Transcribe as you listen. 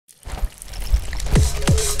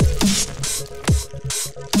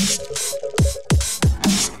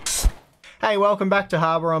Hey, welcome back to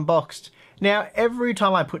Harbour Unboxed. Now, every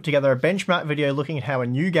time I put together a benchmark video looking at how a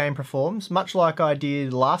new game performs, much like I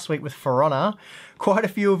did last week with For Honor, quite a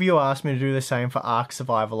few of you asked me to do the same for ARK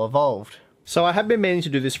Survival Evolved. So I have been meaning to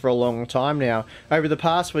do this for a long time now. Over the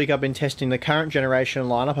past week I've been testing the current generation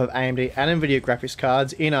lineup of AMD and Nvidia graphics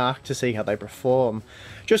cards in ARK to see how they perform.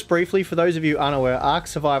 Just briefly, for those of you unaware, ARK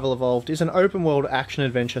Survival Evolved is an open world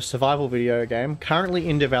action-adventure survival video game currently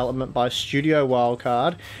in development by Studio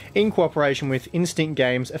Wildcard in cooperation with Instinct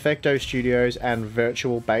Games, Effecto Studios and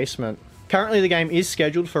Virtual Basement. Currently the game is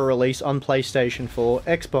scheduled for release on PlayStation 4,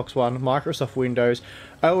 Xbox One, Microsoft Windows,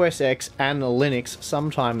 OS X and Linux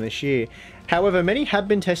sometime this year. However, many have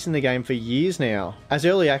been testing the game for years now, as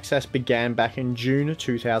early access began back in June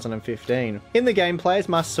 2015. In the game, players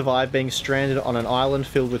must survive being stranded on an island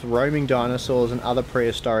filled with roaming dinosaurs and other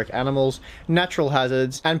prehistoric animals, natural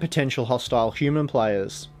hazards, and potential hostile human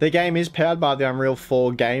players. The game is powered by the Unreal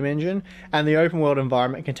 4 game engine, and the open world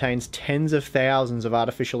environment contains tens of thousands of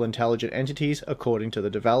artificial intelligent entities according to the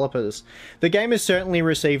developers. The game has certainly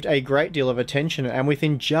received a great deal of attention, and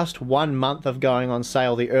within just 1 month of going on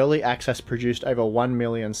sale, the early access produced over 1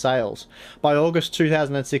 million sales. By August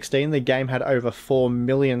 2016, the game had over 4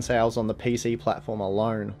 million sales on the PC platform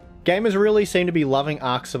alone. Gamers really seem to be loving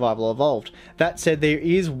ARK Survival Evolved. That said, there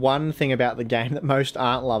is one thing about the game that most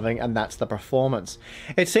aren't loving, and that's the performance.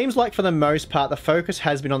 It seems like for the most part the focus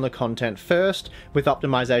has been on the content first, with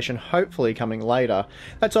optimization hopefully coming later.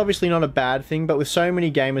 That's obviously not a bad thing, but with so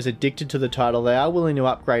many gamers addicted to the title, they are willing to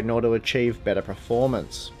upgrade in order to achieve better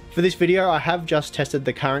performance. For this video I have just tested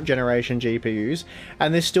the current generation GPUs,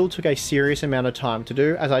 and this still took a serious amount of time to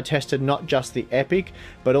do, as I tested not just the epic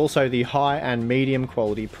but also the high and medium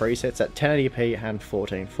quality presets at 1080p and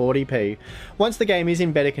 1440p. Once the game is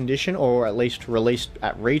in better condition, or at least released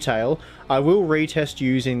at retail, I will retest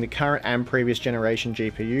using the current and previous generation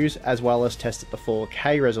GPUs, as well as test at the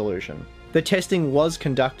 4K resolution. The testing was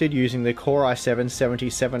conducted using the Core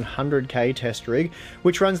i7-7700K test rig,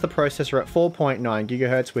 which runs the processor at 4.9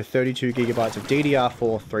 GHz with 32GB of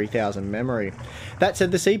DDR4 3000 memory. That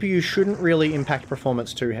said, the CPU shouldn't really impact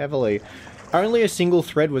performance too heavily. Only a single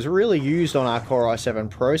thread was really used on our Core i7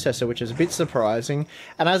 processor, which is a bit surprising,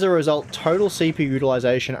 and as a result, total CPU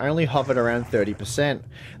utilization only hovered around 30%.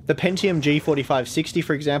 The Pentium G4560,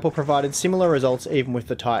 for example, provided similar results even with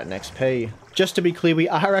the Titan XP. Just to be clear, we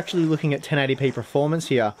are actually looking at 1080p performance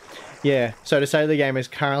here. Yeah, so to say the game is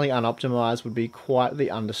currently unoptimized would be quite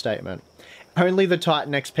the understatement. Only the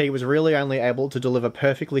Titan XP was really only able to deliver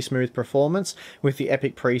perfectly smooth performance with the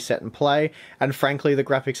epic preset in play, and frankly the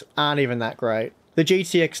graphics aren't even that great. The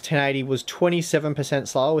GTX 1080 was 27%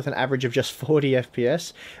 slower with an average of just 40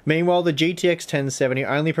 FPS. Meanwhile, the GTX 1070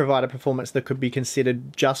 only provided performance that could be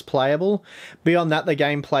considered just playable. Beyond that, the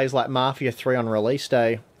game plays like Mafia 3 on release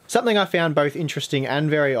day. Something I found both interesting and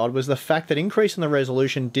very odd was the fact that increasing the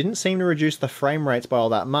resolution didn't seem to reduce the frame rates by all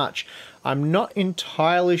that much. I'm not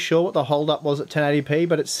entirely sure what the holdup was at 1080p,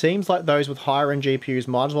 but it seems like those with higher end GPUs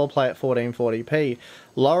might as well play at 1440p.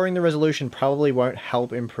 Lowering the resolution probably won't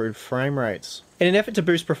help improve frame rates. In an effort to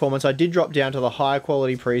boost performance, I did drop down to the higher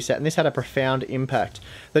quality preset, and this had a profound impact.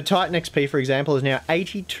 The Titan XP, for example, is now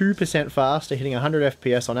 82% faster, hitting 100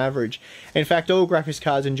 FPS on average. In fact, all graphics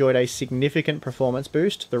cards enjoyed a significant performance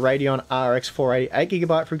boost. The Radeon RX 480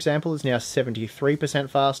 8GB, for example, is now 73%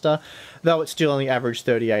 faster, though it's still only averaged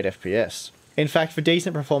 38 FPS. In fact, for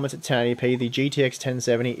decent performance at 1080p, the GTX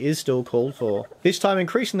 1070 is still called for. This time,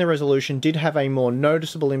 increasing the resolution did have a more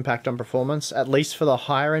noticeable impact on performance, at least for the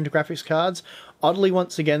higher end graphics cards. Oddly,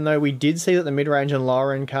 once again though, we did see that the mid-range and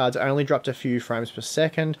lower end cards only dropped a few frames per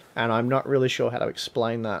second, and I'm not really sure how to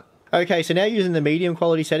explain that. Okay, so now using the medium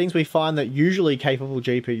quality settings, we find that usually capable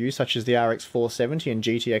GPUs such as the RX 470 and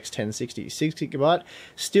GTX 1060 6GB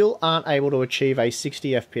still aren't able to achieve a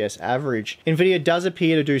 60 FPS average. Nvidia does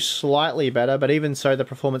appear to do slightly better, but even so the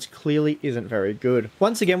performance clearly isn't very good.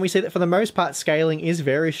 Once again, we see that for the most part scaling is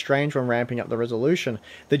very strange when ramping up the resolution.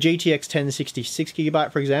 The GTX 1060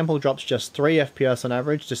 6GB, for example, drops just 3 FPS on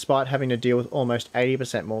average despite having to deal with almost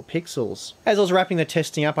 80% more pixels. As I was wrapping the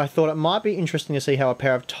testing up, I thought it might be interesting to see how a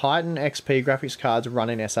pair of Titan XP graphics cards run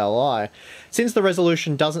in SLI. Since the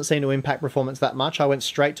resolution doesn't seem to impact performance that much, I went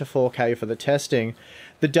straight to 4K for the testing.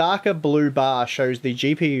 The darker blue bar shows the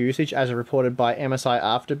GPU usage as reported by MSI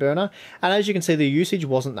Afterburner, and as you can see the usage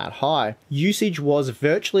wasn't that high. Usage was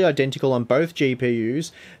virtually identical on both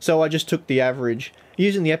GPUs, so I just took the average.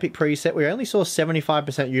 Using the Epic preset, we only saw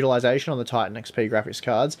 75% utilization on the Titan XP graphics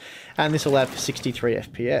cards, and this allowed for 63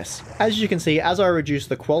 FPS. As you can see, as I reduced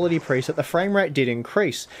the quality preset, the frame rate did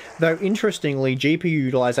increase, though interestingly GPU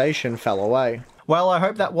utilization fell away. Well, I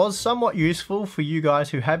hope that was somewhat useful for you guys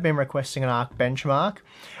who have been requesting an ARK benchmark.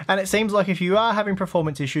 And it seems like if you are having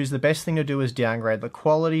performance issues, the best thing to do is downgrade the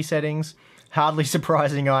quality settings. Hardly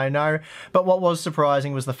surprising, I know, but what was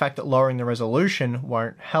surprising was the fact that lowering the resolution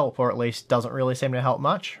won't help, or at least doesn't really seem to help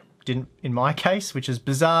much. Didn't in my case, which is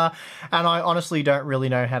bizarre, and I honestly don't really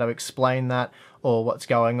know how to explain that or what's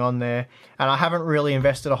going on there. And I haven't really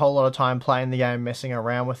invested a whole lot of time playing the game, messing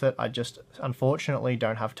around with it. I just, unfortunately,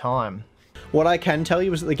 don't have time. What I can tell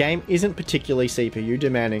you is that the game isn't particularly CPU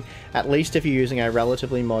demanding, at least if you're using a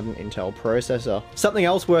relatively modern Intel processor. Something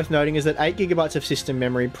else worth noting is that 8GB of system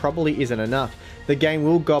memory probably isn't enough. The game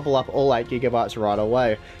will gobble up all 8GB right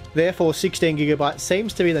away. Therefore, 16GB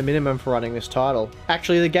seems to be the minimum for running this title.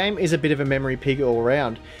 Actually, the game is a bit of a memory pig all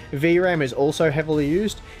round. VRAM is also heavily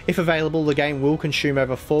used. If available, the game will consume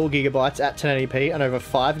over 4GB at 1080p and over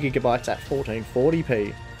 5GB at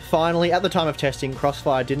 1440p. Finally, at the time of testing,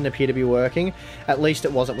 Crossfire didn't appear to be working, at least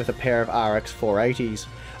it wasn't with a pair of RX 480s.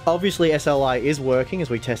 Obviously SLI is working as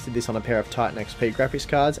we tested this on a pair of Titan XP graphics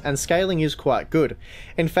cards, and scaling is quite good.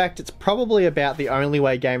 In fact, it's probably about the only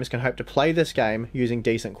way gamers can hope to play this game using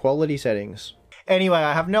decent quality settings. Anyway,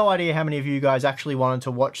 I have no idea how many of you guys actually wanted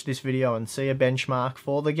to watch this video and see a benchmark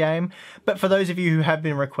for the game, but for those of you who have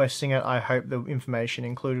been requesting it, I hope the information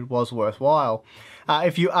included was worthwhile.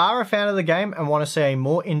 If you are a fan of the game and want to see a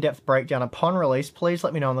more in-depth breakdown upon release, please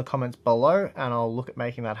let me know in the comments below and I'll look at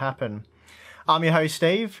making that happen. I'm your host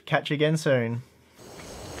Steve, catch you again soon.